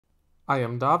I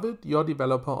am David, your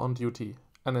developer on duty,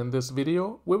 and in this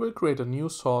video we will create a new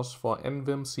source for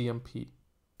nvim-cmp.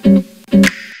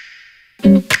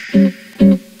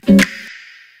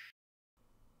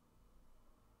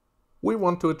 We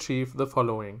want to achieve the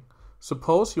following.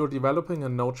 Suppose you're developing a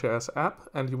Node.js app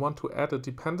and you want to add a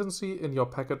dependency in your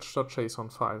package.json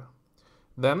file.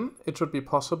 Then it should be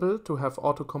possible to have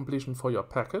auto-completion for your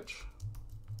package,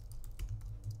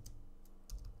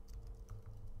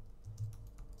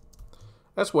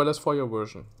 as well as for your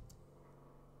version.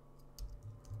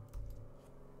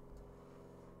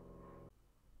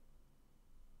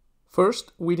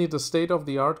 First, we need a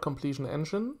state-of-the-art completion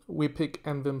engine. We pick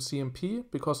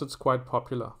nvim-cmp because it's quite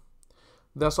popular.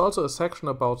 There's also a section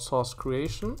about source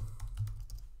creation,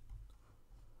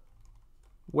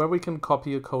 where we can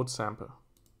copy a code sample.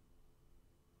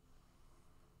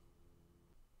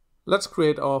 Let's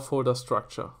create our folder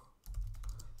structure.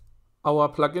 Our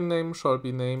plugin name shall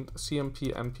be named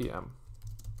cmp-npm.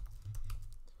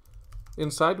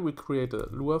 Inside we create a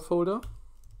Lua folder,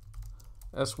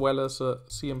 as well as a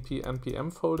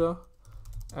cmp-npm folder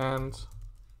and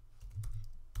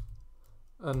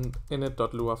an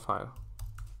init.lua file.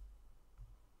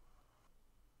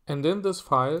 And in this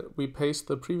file we paste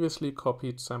the previously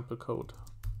copied sample code.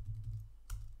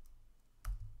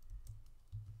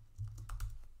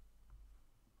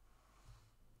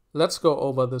 Let's go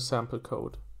over the sample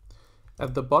code.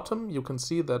 At the bottom you can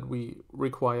see that we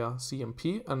require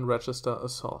cmp and register a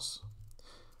source.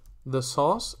 The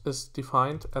source is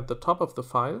defined at the top of the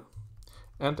file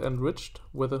and enriched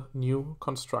with a new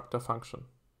constructor function.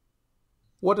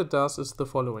 What it does is the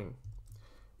following.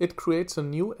 It creates a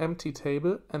new empty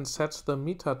table and sets the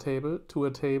meta table to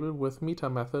a table with meta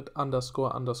method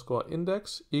 __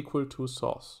 index equal to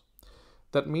source.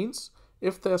 That means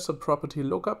if there's a property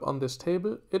lookup on this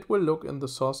table, it will look in the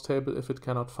source table if it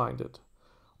cannot find it.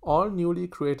 All newly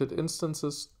created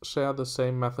instances share the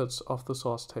same methods of the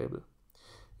source table.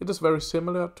 It is very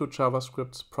similar to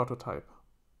JavaScript's prototype.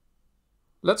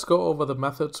 Let's go over the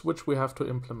methods which we have to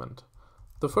implement.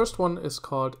 The first one is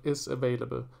called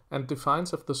isAvailable and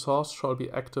defines if the source shall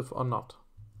be active or not.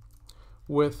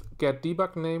 With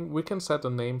getDebugName we can set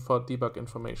a name for debug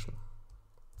information.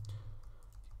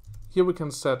 Here we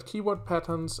can set keyword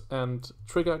patterns and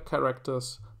trigger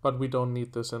characters, but we don't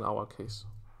need this in our case.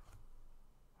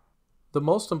 The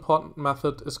most important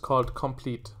method is called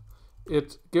complete.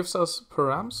 It gives us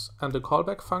params and a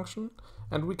callback function,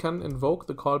 and we can invoke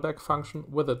the callback function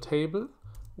with a table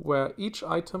where each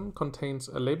item contains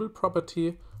a label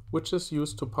property which is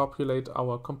used to populate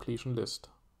our completion list.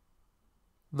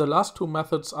 The last two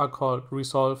methods are called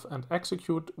resolve and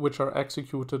execute, which are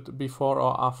executed before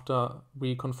or after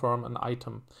we confirm an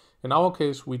item. In our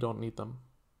case, we don't need them.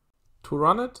 To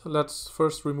run it, let's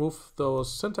first remove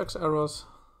those syntax errors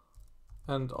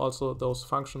and also those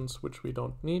functions which we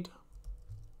don't need.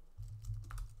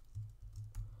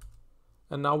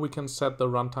 And now we can set the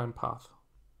runtime path.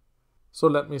 So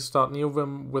let me start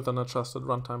Neovim with an adjusted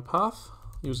runtime path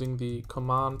using the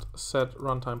command set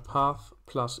runtime path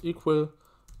 +=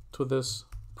 to this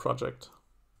project.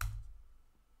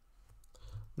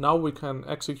 Now we can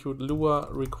execute Lua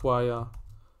require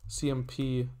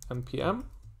cmp-npm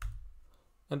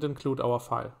and include our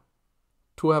file.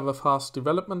 To have a fast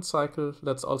development cycle,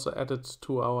 let's also add it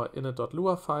to our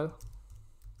init.lua file.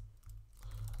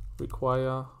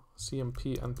 Require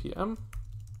cmp-npm,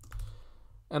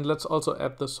 and let's also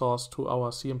add the source to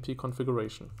our cmp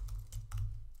configuration.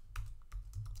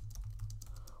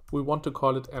 We want to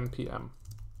call it npm.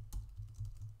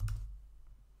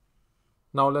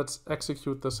 Now let's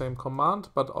execute the same command,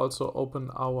 but also open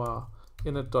our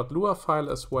init.lua file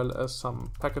as well as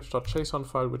some package.json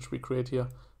file which we create here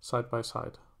side by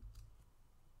side.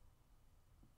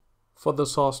 For the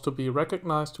source to be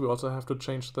recognized, we also have to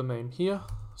change the name here.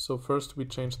 So first we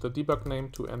change the debug name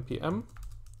to npm,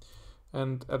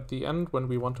 and at the end when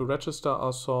we want to register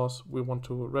our source, we want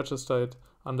to register it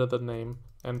under the name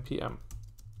npm.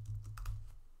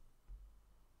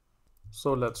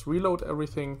 So let's reload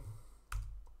everything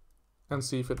and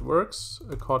see if it works.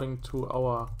 According to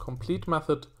our complete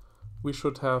method, we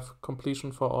should have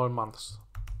completion for all months.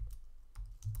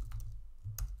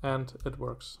 And it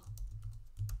works.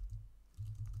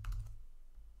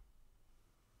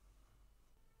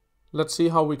 Let's see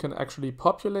how we can actually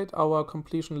populate our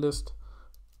completion list.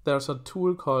 There's a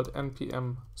tool called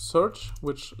npm-search,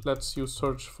 which lets you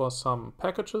search for some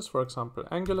packages, for example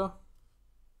Angular,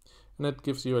 and it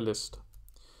gives you a list.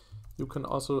 You can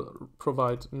also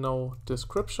provide no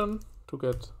description to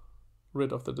get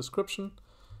rid of the description,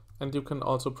 and you can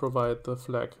also provide the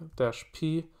flag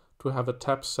 -p to have a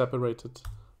tab separated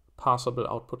parsable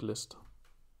output list.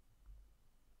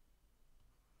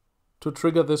 To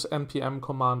trigger this npm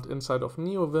command inside of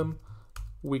Neovim,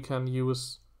 we can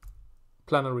use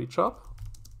plenary job.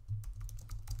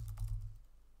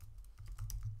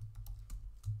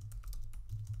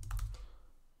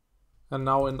 And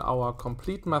now in our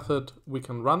complete method, we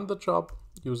can run the job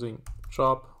using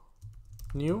job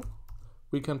new.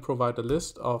 We can provide a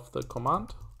list of the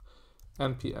command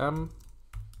npm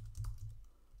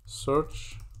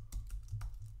search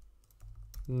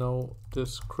no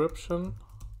description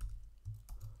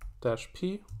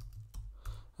 -p,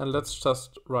 and let's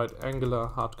just write Angular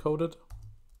hard-coded.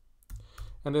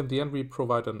 And in the end, we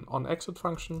provide an onExit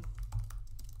function,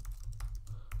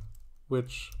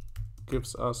 which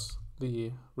gives us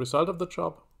the result of the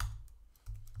job.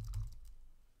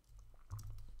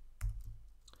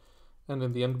 And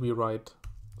in the end, we write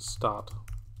start.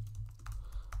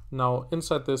 Now,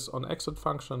 inside this onExit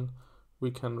function, we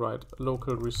can write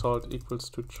local result equals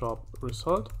to job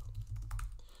result.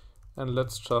 And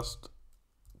let's just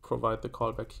provide the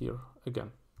callback here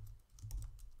again.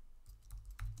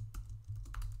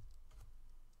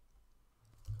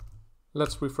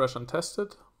 Let's refresh and test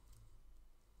it.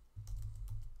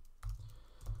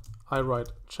 I write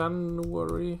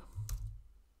January,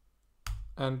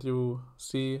 and you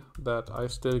see that I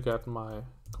still get my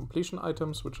completion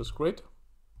items, which is great.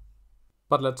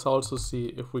 But let's also see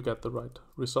if we get the right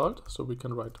result. So we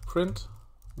can write print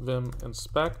vim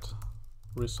inspect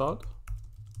result,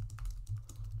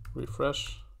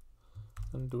 refresh,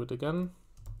 and do it again.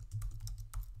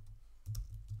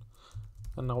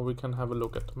 And now we can have a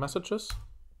look at messages.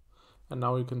 And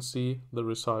now you can see the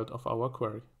result of our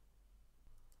query.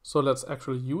 So let's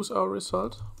actually use our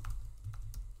result.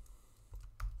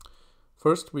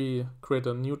 First, we create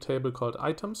a new table called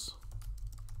items.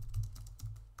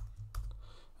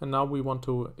 And now we want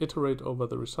to iterate over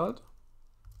the result.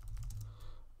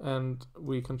 And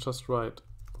we can just write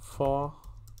for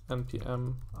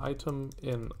npm item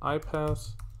in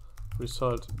iPath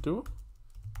result do.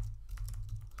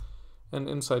 And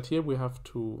inside here we have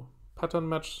to pattern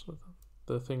match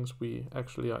the things we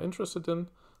actually are interested in.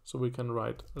 So we can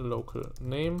write local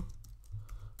name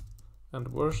and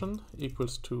version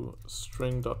equals to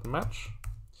string.match.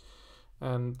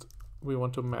 And we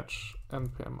want to match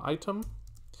npm item.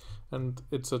 And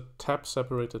it's a tab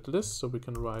separated list, so we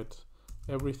can write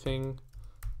everything,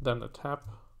 then a tab,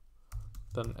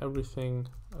 then everything,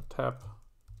 a tab,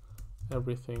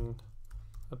 everything,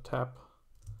 a tab.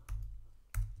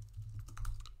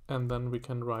 And then we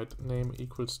can write name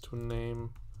equals to name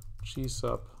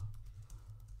gsub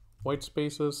white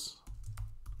spaces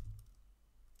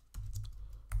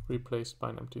replaced by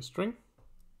an empty string.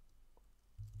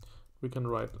 We can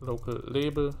write local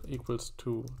label equals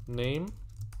to name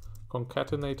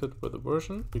concatenated with a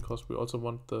version, because we also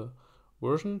want the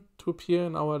version to appear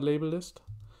in our label list.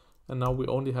 And now we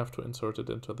only have to insert it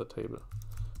into the table.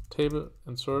 Table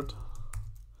insert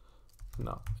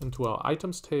now into our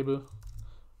items table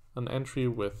an entry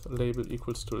with label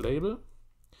equals to label.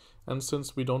 And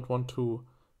since we don't want to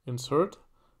insert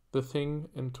the thing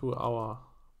into our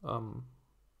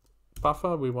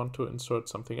buffer, we want to insert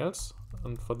something else.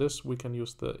 And for this, we can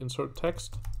use the insert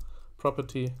text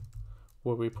property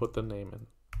where we put the name in.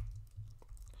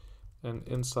 And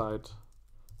inside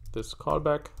this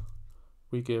callback,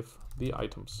 we give the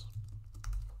items.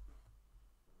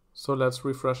 So let's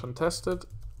refresh and test it.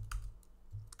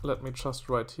 Let me just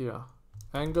write here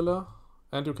Angular,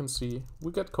 and you can see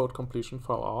we get code completion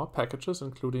for our packages,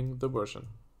 including the version.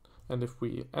 And if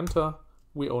we enter,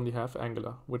 we only have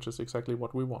Angular, which is exactly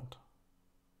what we want.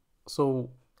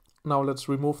 So now let's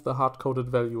remove the hard-coded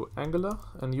value Angular,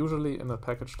 and usually in a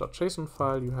package.json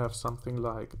file you have something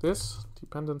like this,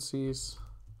 dependencies,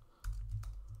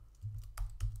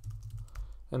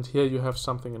 and here you have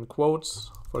something in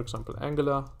quotes, for example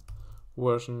Angular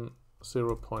version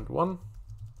 0.1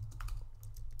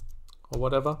 or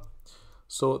whatever.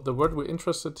 So the word we're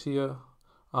interested here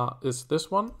is this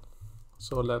one,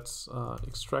 so let's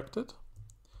extract it.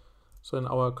 So in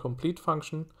our complete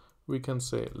function we can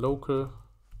say local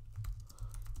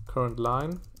current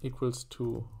line equals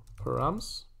to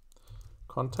params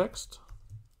context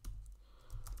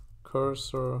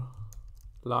cursor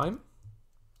line,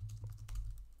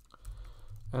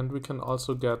 and we can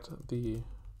also get the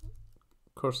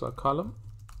cursor column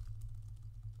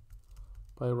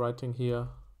by writing here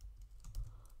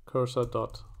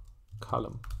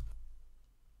cursor.column.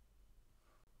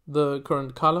 The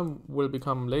current column will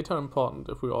become later important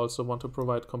if we also want to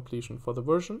provide completion for the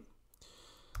version.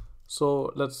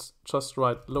 So let's just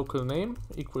write local name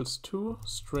equals to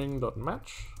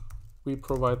string.match. We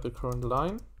provide the current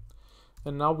line,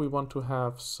 And now we want to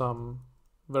have some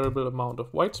variable amount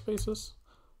of white spaces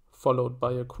followed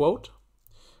by a quote.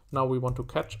 Now we want to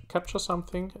capture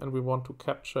something, and we want to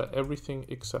capture everything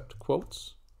except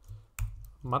quotes,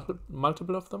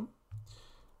 multiple of them,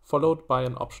 followed by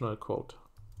an optional quote.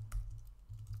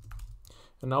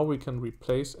 And now we can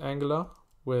replace Angular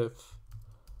with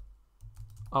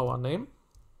our name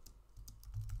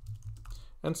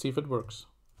and see if it works.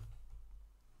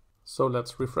 So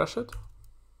let's refresh it.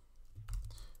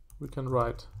 We can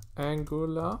write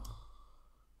Angular,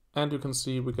 and you can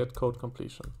see we get code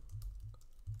completion.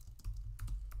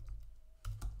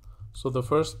 So the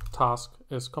first task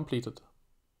is completed.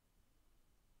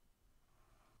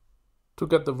 To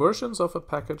get the versions of a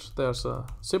package, there's a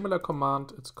similar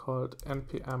command. It's called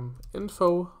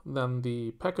npm-info, then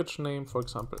the package name, for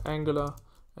example, Angular,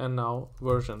 and now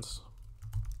versions.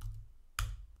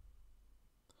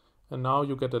 And now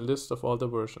you get a list of all the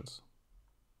versions.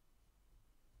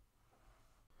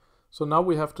 So now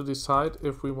we have to decide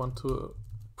if we want to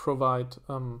provide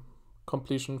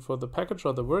completion for the package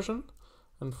or the version.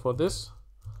 And for this,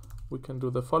 we can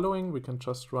do the following. We can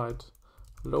just write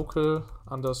local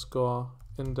underscore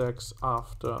index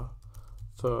after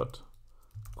third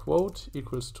quote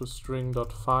equals to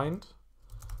string.find.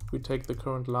 We take the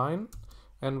current line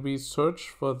and we search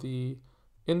for the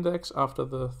index after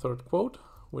the third quote,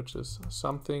 which is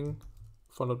something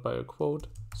followed by a quote,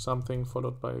 something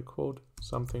followed by a quote,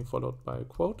 something followed by a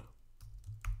quote.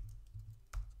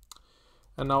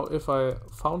 And now if I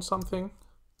found something,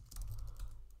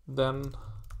 then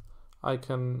I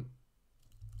can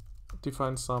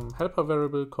define some helper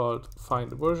variable called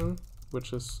find version,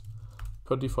 which is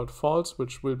per default false,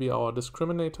 which will be our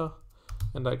discriminator.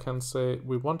 And I can say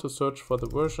we want to search for the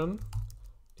version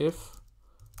if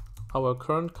our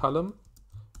current column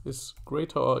is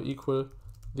greater or equal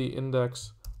the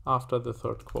index after the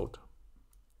third quote.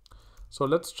 So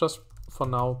let's just for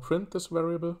now print this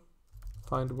variable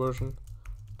find version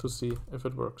to see if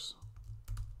it works.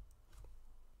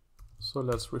 So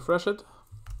let's refresh it.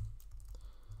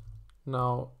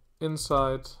 Now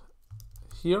inside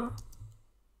here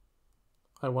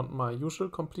I want my usual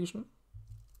completion,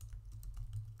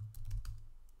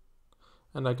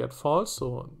 and I get false,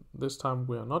 so this time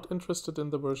we are not interested in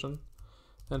the version.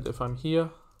 And if I'm here,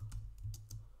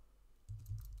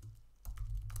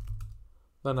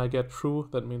 then I get true.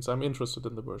 That means I'm interested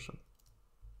in the version.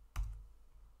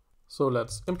 So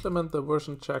let's implement the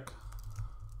version check.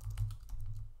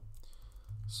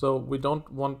 So we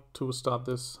don't want to start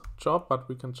this job, but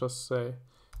we can just say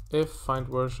if find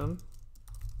version,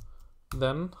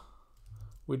 then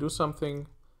we do something,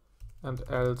 and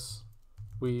else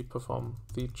we perform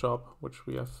the job which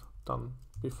we have done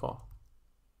before.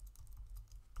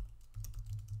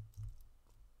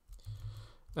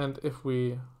 And if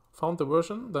we found the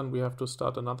version, then we have to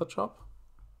start another job,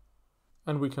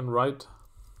 and we can write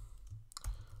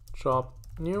job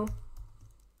new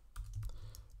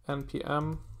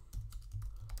npm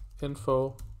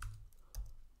info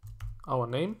our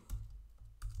name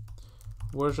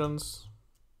versions,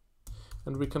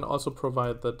 and we can also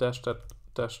provide the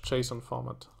 -JSON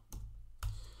format.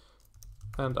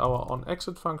 And our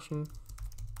onExit function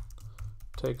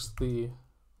takes the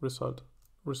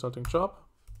resulting job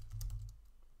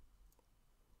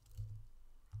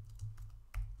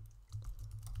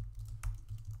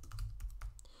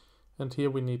and here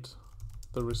we need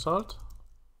the result.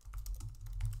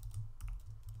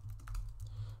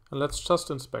 And let's just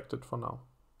inspect it for now.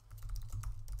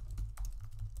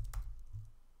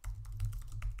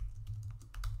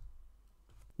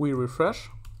 We refresh.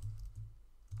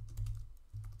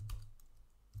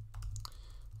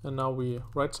 And now we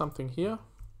write something here,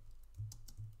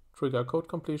 trigger code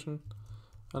completion,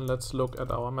 and let's look at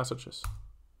our messages.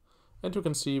 And you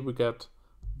can see we get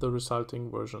the resulting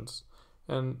versions.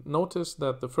 And notice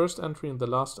that the first entry and the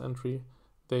last entry,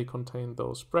 they contain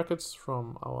those brackets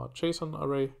from our JSON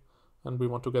array, and we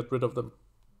want to get rid of them.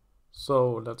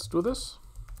 So let's do this.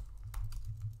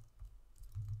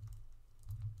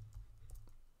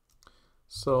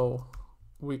 So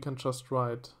we can just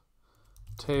write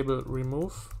table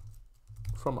remove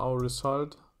from our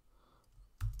result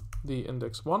the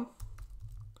index 1,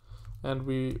 and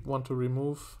we want to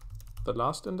remove the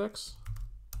last index.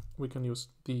 We can use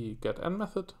the getN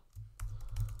method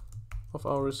of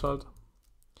our result.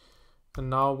 And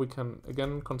now we can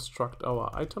again construct our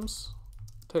items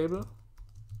table,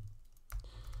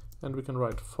 and we can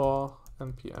write for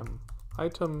npm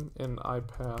item in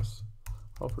iPairs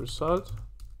of result,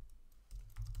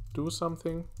 do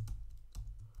something,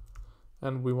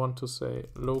 and we want to say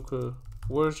local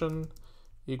version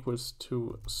equals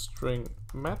to string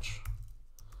match,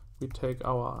 we take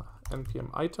our npm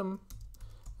item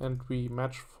and we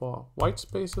match for white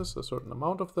spaces, a certain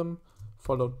amount of them,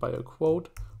 followed by a quote.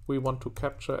 We want to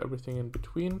capture everything in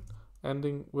between,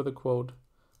 ending with a quote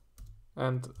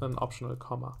and an optional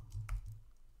comma.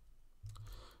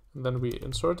 And then we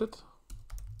insert it,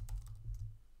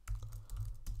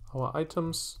 our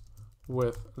items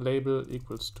with label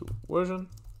equals to version.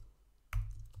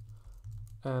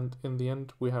 And in the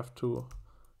end, we have to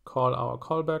call our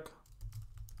callback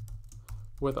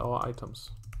with our items.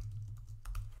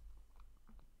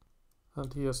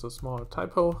 And here's a small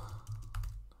typo,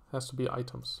 has to be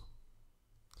items.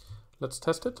 Let's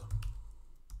test it.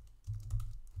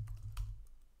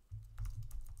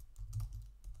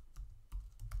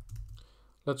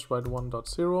 Let's write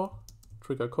 1.0,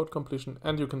 trigger code completion,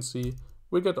 and you can see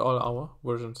we get all our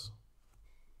versions.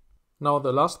 Now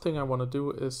the last thing I want to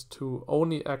do is to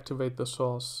only activate the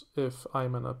source if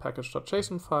I'm in a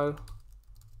package.json file.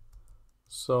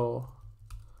 So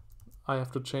I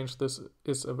have to change this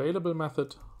isAvailable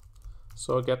method.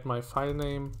 So I get my file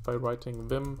name by writing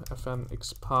vim fn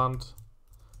expand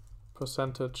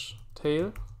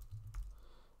 %tail,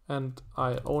 and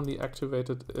I only activate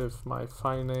it if my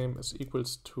file name is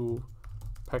equals to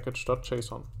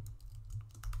package.json.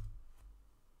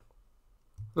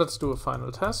 Let's do a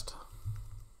final test.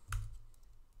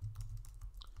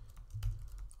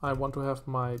 I want to have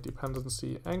my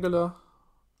dependency Angular.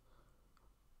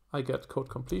 I get code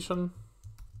completion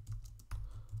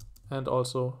and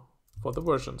also for the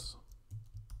versions.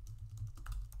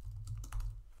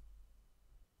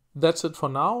 That's it for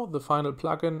now. The final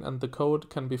plugin and the code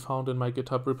can be found in my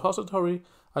GitHub repository.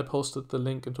 I posted the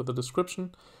link into the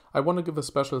description. I want to give a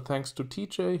special thanks to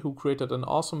TJ, who created an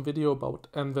awesome video about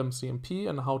nvim-cmp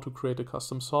and how to create a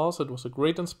custom source. It was a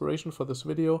great inspiration for this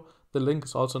video. The link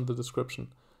is also in the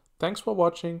description. Thanks for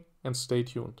watching and stay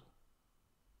tuned.